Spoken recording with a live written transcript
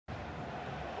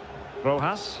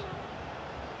Rojas.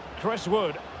 Chris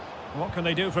Wood. What can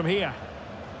they do from here?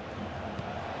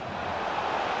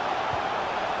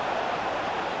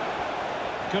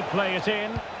 Could play it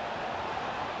in.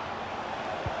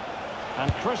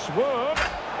 And Chris Wood.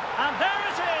 And there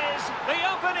it is! The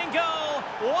opening goal,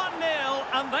 1-0,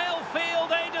 and they'll feel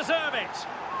they deserve it.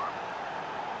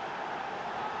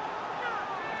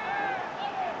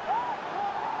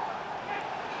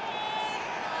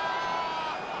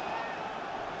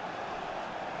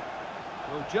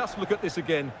 Well, just look at this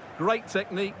again. Great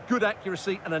technique, good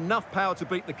accuracy, and enough power to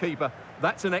beat the keeper.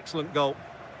 That's an excellent goal.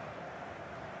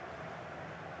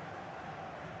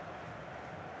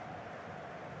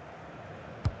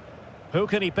 Who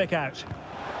can he pick out?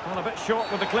 Well, a bit short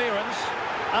with the clearance.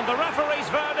 And the referee's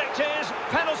verdict is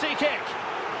penalty kick.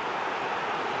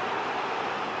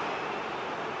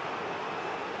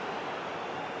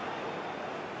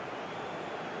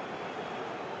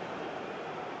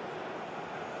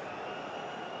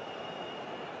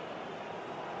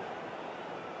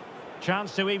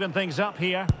 Chance to even things up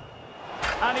here.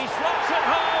 And he slots it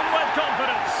home with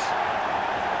confidence.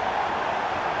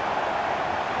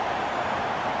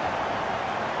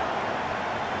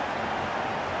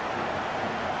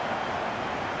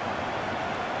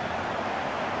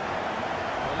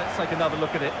 Take another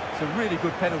look at it. It's a really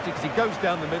good penalty because he goes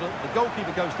down the middle, the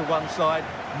goalkeeper goes to one side,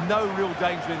 no real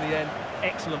danger in the end.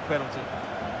 Excellent penalty.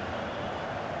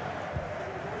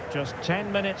 Just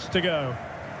 10 minutes to go.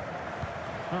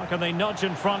 How can they nudge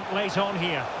in front late on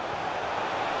here?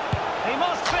 He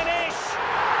must finish!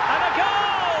 And a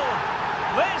goal!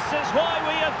 This is why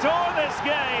we adore this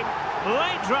game.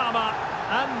 Late drama,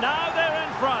 and now they're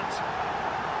in front.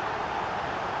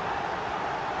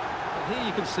 Here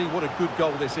you can see what a good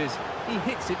goal this is. He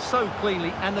hits it so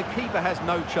cleanly and the keeper has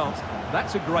no chance.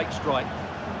 That's a great strike.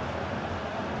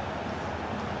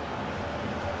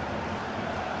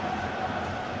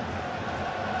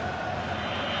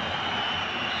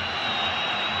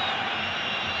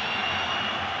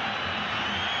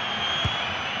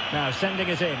 Now sending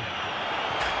it in.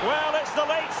 Well, it's the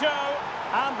late show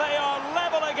and they are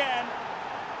level again.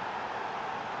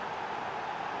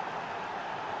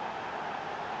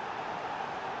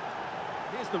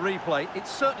 Here's the replay. It's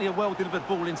certainly a well-delivered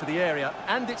ball into the area,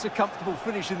 and it's a comfortable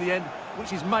finish in the end,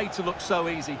 which is made to look so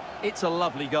easy. It's a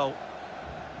lovely goal.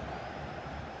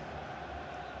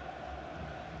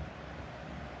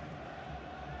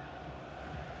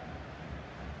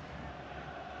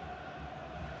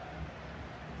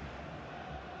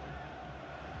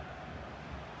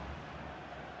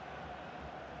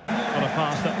 On a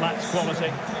pass that lacks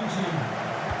quality.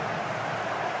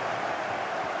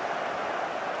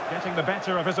 Getting the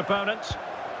better of his opponent.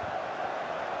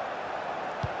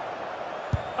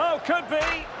 Oh, could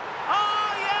be.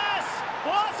 Oh, yes!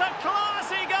 What a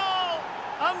classy goal!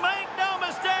 And make no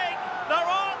mistake, there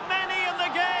aren't many in the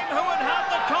game who would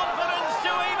have the confidence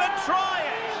to even try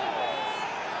it.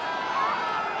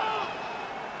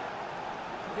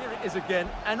 Here it is again,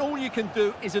 and all you can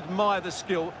do is admire the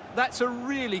skill. That's a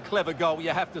really clever goal,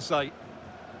 you have to say.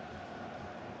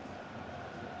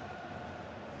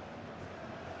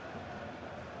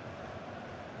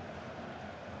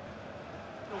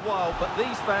 While, but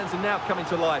these fans are now coming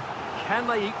to life. Can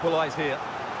they equalise here?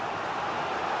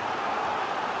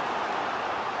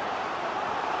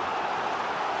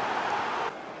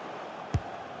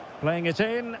 Playing it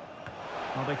in.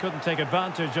 Well, they couldn't take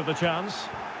advantage of the chance.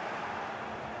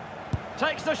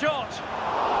 Takes the shot.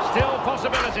 Still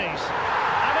possibilities.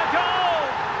 And a goal!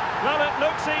 Well, it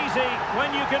looks easy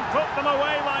when you can put them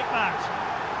away like that.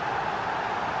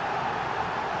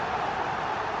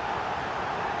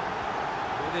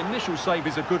 The initial save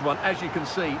is a good one, as you can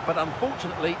see, but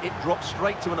unfortunately it drops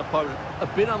straight to an opponent. A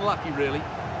bit unlucky, really.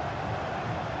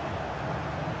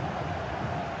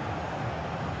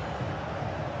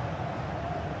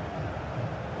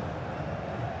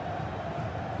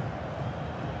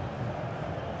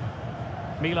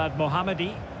 Milad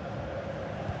Mohammadi.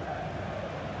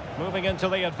 Moving into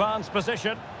the advanced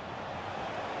position.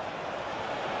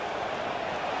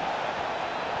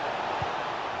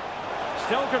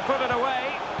 Still could put it away.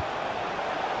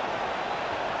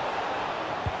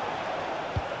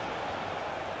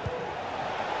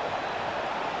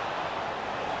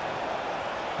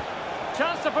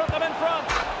 Chance to put them in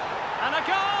front. And a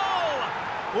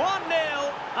goal!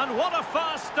 1-0, and what a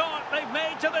fast start they've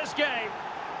made to this game.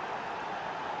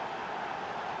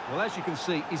 Well, as you can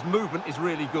see, his movement is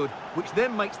really good, which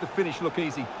then makes the finish look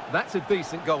easy. That's a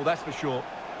decent goal, that's for sure.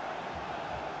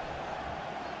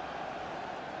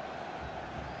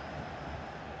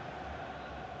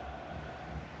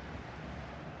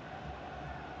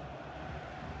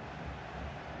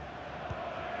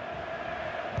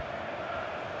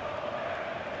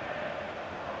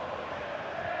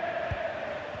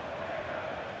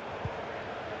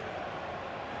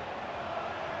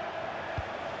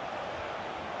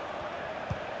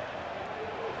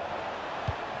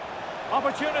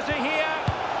 Opportunity here.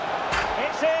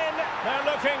 It's in. They're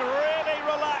looking really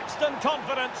relaxed and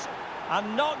confident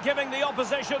and not giving the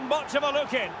opposition much of a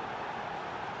look in.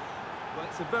 Well,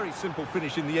 it's a very simple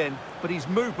finish in the end, but his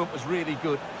movement was really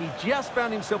good. He just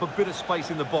found himself a bit of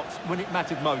space in the box when it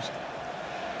mattered most.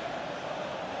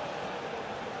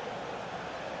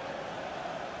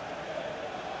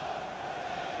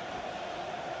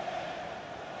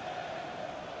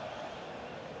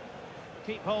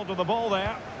 Keep hold of the ball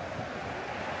there.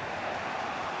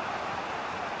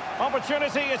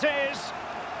 Opportunity it is.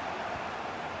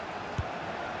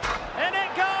 And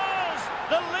it goes!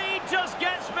 The lead just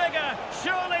gets bigger.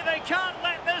 Surely they can't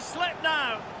let this slip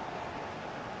now.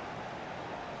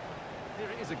 Here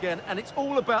it is again, and it's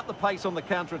all about the pace on the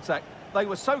counter-attack. They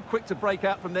were so quick to break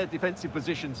out from their defensive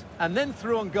positions. And then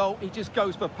through on goal, he just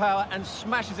goes for power and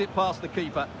smashes it past the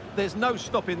keeper. There's no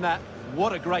stopping that.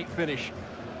 What a great finish.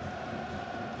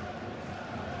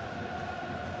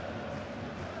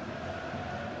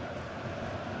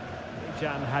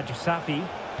 Safi.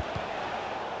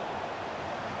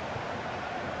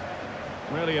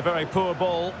 Really a very poor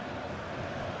ball.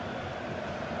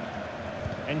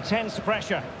 Intense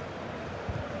pressure.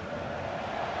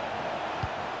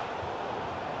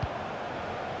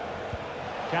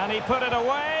 Can he put it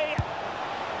away?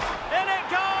 In it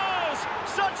goes!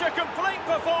 Such a complete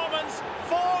performance.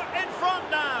 4 in front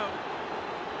now.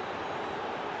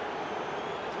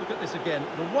 Look at this again.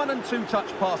 The 1 and 2 touch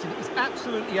passing is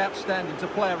absolutely outstanding to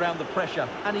play around the pressure,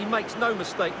 and he makes no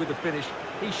mistake with the finish.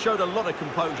 He showed a lot of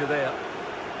composure there.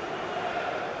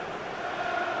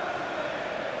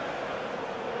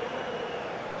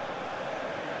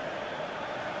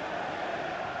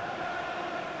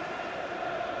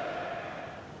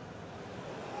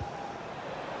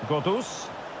 Godus.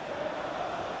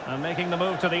 And making the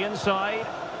move to the inside.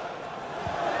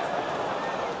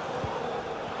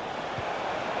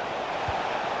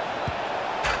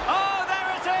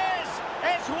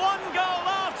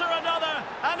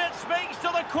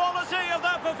 Quality of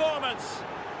their performance.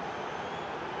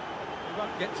 You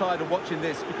won't get tired of watching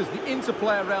this because the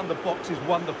interplay around the box is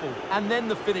wonderful, and then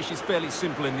the finish is fairly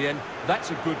simple in the end. That's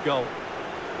a good goal.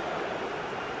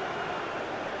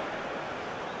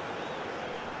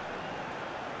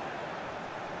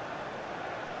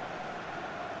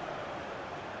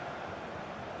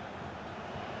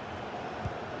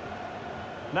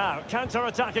 Now,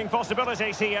 counter-attacking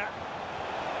possibilities here.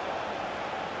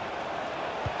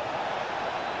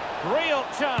 Real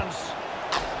chance.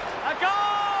 A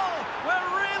goal! We're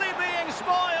really being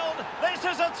spoiled. This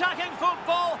is attacking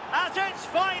football at its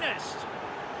finest.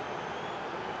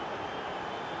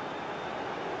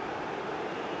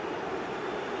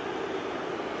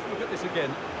 Look at this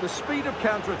again. The speed of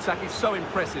counter-attack is so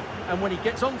impressive, and when he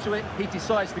gets onto it, he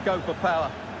decides to go for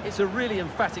power. It's a really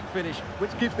emphatic finish,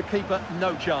 which gives the keeper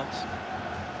no chance.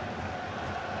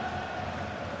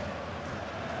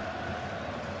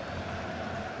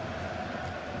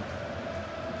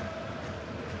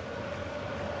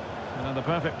 And the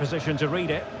perfect position to read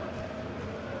it.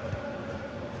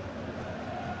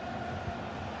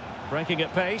 Breaking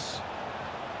at pace.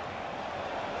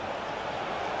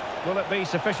 Will it be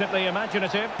sufficiently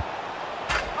imaginative?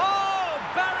 Oh,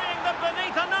 burying them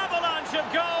beneath an avalanche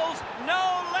of goals.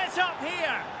 No let up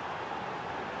here.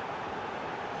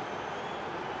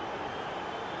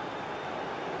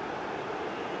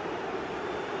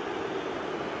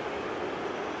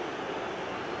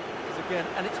 Again,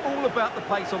 and it's all about the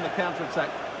pace on the counter-attack.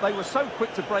 They were so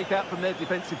quick to break out from their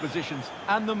defensive positions,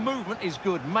 and the movement is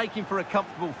good, making for a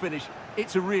comfortable finish.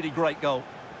 It's a really great goal.